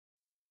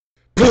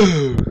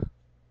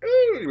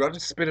Ooh, I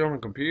just spit it on the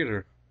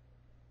computer.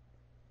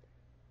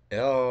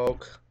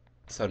 Elk.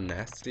 So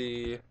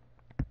nasty.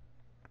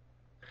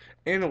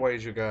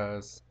 Anyways, you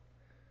guys,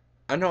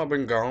 I know I've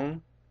been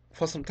gone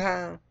for some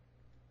time,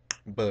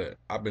 but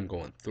I've been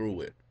going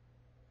through it.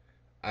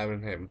 I've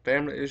been having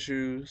family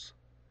issues.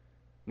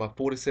 My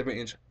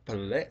 47-inch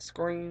flat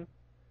screen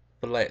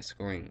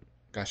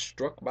got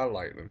struck by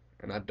lightning,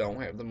 and I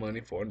don't have the money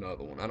for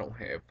another one. I don't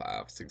have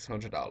 $500,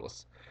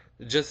 $600.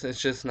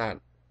 It's just not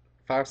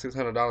 $500,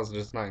 $600 is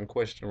just not in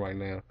question right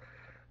now.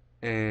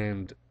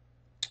 And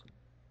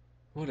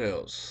what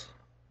else?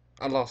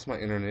 I lost my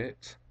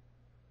internet,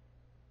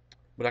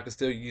 but I can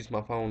still use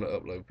my phone to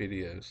upload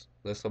videos.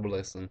 That's a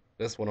blessing.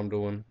 That's what I'm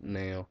doing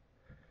now.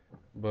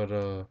 But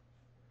what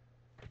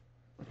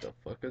the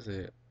fuck is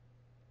it?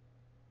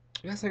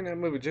 You guys seen that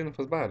movie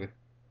Jennifer's Body?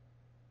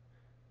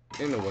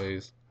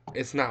 Anyways,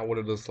 it's not what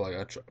it looks like.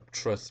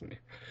 Trust me.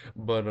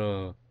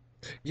 But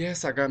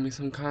yes, I got me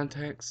some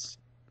contacts.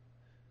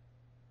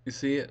 You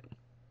see it?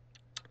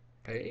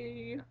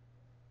 Hey,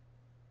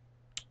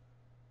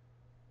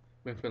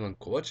 been feeling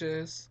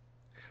gorgeous.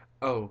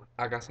 Oh,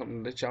 I got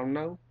something to let y'all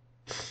know.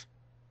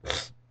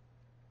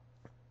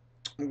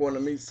 I'm going to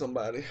meet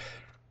somebody.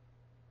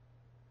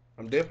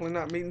 I'm definitely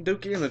not meeting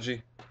Duke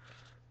Energy.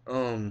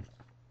 Um,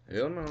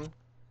 hell no.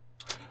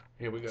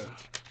 Here we go.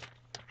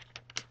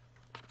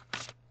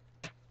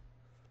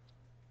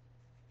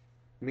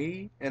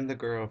 Me and the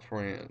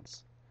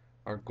girlfriends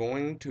are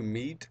going to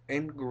meet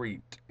and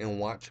greet and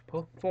watch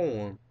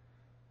perform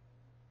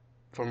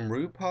from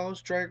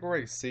RuPaul's Drag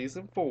Race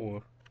Season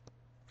 4.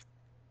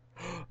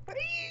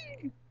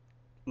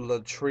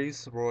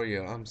 Latrice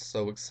Royale. I'm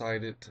so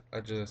excited.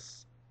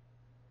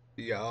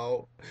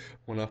 Y'all,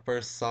 when I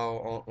first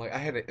saw I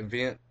had an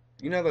event,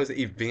 you know those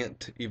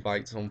event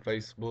invites on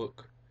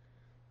Facebook?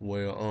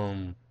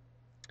 Well,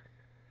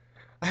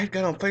 I had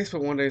got on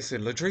Facebook one day and said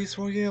Latrice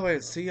Royale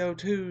at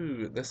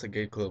CO2. That's a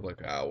gay club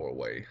like an hour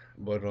away.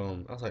 But I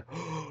was like,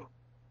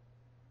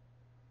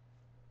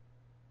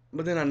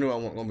 but then I knew I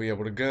wasn't gonna be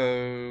able to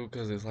go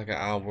because it's like an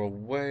hour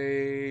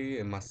away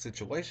and my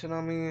situation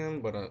I'm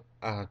in. But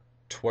I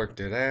twerked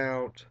it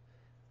out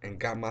and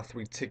got my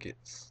 3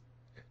 tickets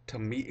to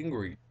meet and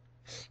greet.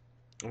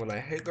 I'm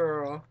like, hey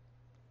girl,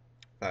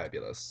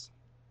 fabulous.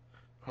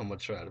 I'm gonna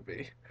try to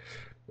be.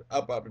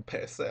 I'll probably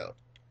pass out.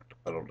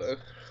 I don't know.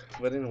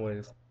 But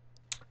anyways,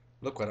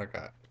 look what I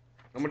got.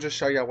 I'm gonna just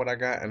show y'all what I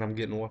got and I'm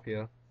getting off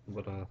here.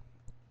 But I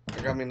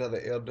got me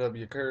another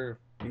LW curve.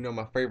 You know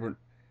my favorite,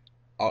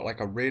 like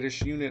a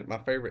reddish unit. My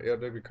favorite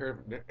LW curve.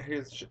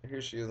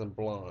 Here she is in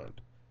blonde.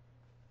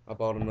 I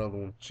bought another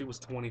one. She was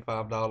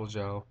 $25,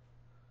 y'all,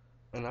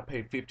 and I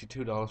paid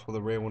 $52 for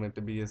the red one at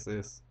the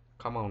BSS.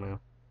 Come on now.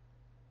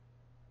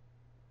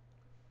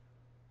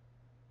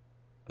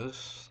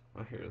 This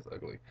my hair is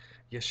ugly.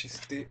 Yes, she's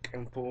thick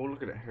and full.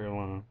 Look at that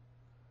hairline.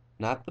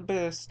 Not the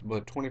best,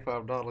 but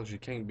 $25 you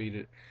can't beat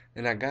it.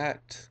 And I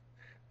got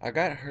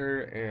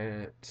her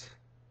at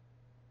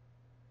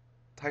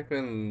type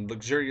in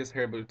luxurious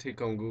hair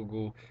boutique on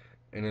Google,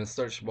 and in the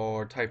search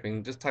bar type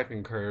in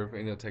curve,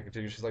 and it'll take it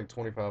to you. She's like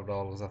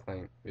 $25, I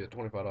think. Yeah,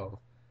 $25.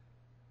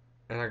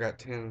 And I got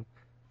 10.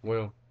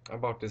 Well, I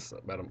bought this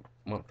about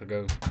a month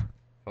ago, if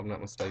I'm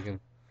not mistaken.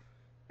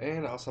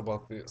 And I also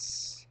bought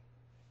this.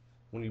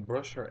 When you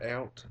brush her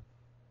out,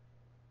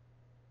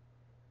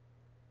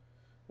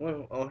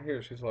 well, on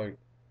here she's like,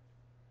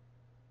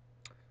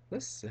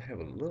 let's have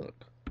a look.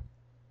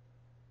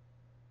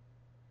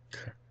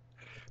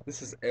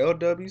 This is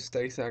LW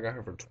Stacy. I got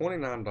her for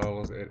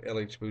 $29 at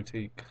LH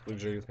Boutique,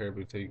 Luxurious Hair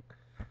Boutique.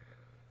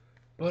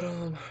 But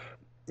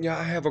yeah,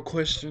 I have a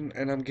question,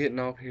 and I'm getting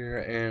off here.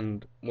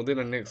 And within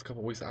the next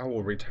couple weeks, I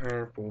will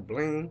return for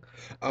bling.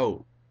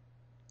 Oh,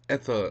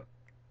 at the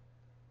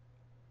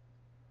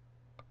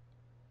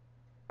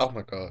oh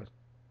my God,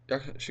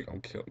 she gonna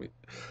kill me.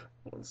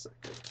 1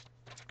 second.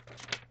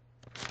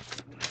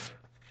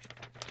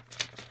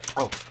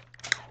 Oh,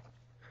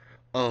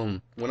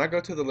 when I go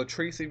to the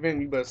Latrice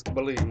event, you best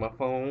believe my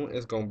phone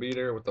is gonna be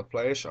there with the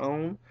flash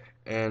on,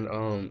 and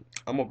I'm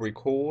gonna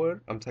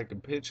record. I'm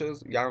taking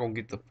pictures. Y'all gonna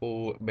get the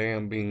full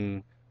Bam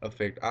Beam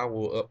effect. I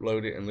will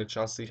upload it and let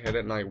y'all see how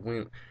that night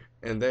went,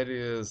 and that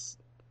is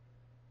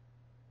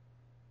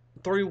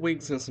 3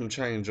 weeks and some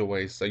change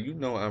away. So you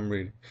know I'm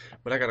ready.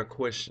 But I got a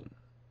question.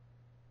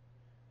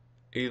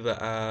 Either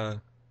I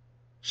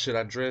should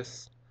I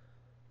dress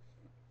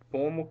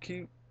formal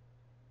cute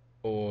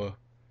or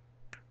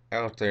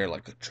out there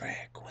like a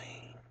drag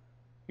queen?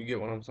 You get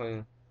what I'm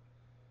saying?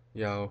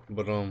 Y'all,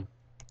 but I'm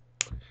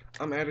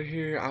out of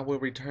here. I will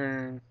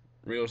return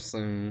real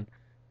soon,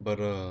 but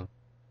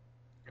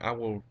I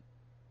will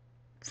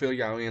fill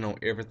y'all in on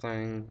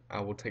everything. I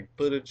will take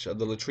footage of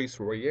the Latrice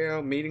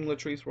Royale meeting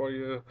Latrice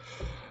Royale.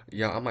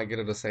 Y'all, I might get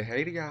her to say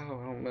hey to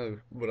y'all. I don't know,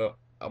 but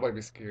I might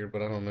be scared,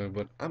 but I don't know.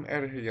 But I'm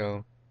out of here,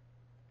 y'all,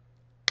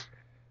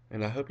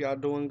 and I hope y'all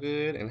doing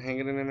good and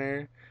hanging in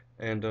there.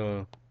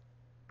 And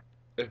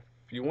if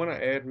you wanna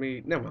add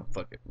me, never mind,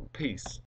 fuck it. Peace.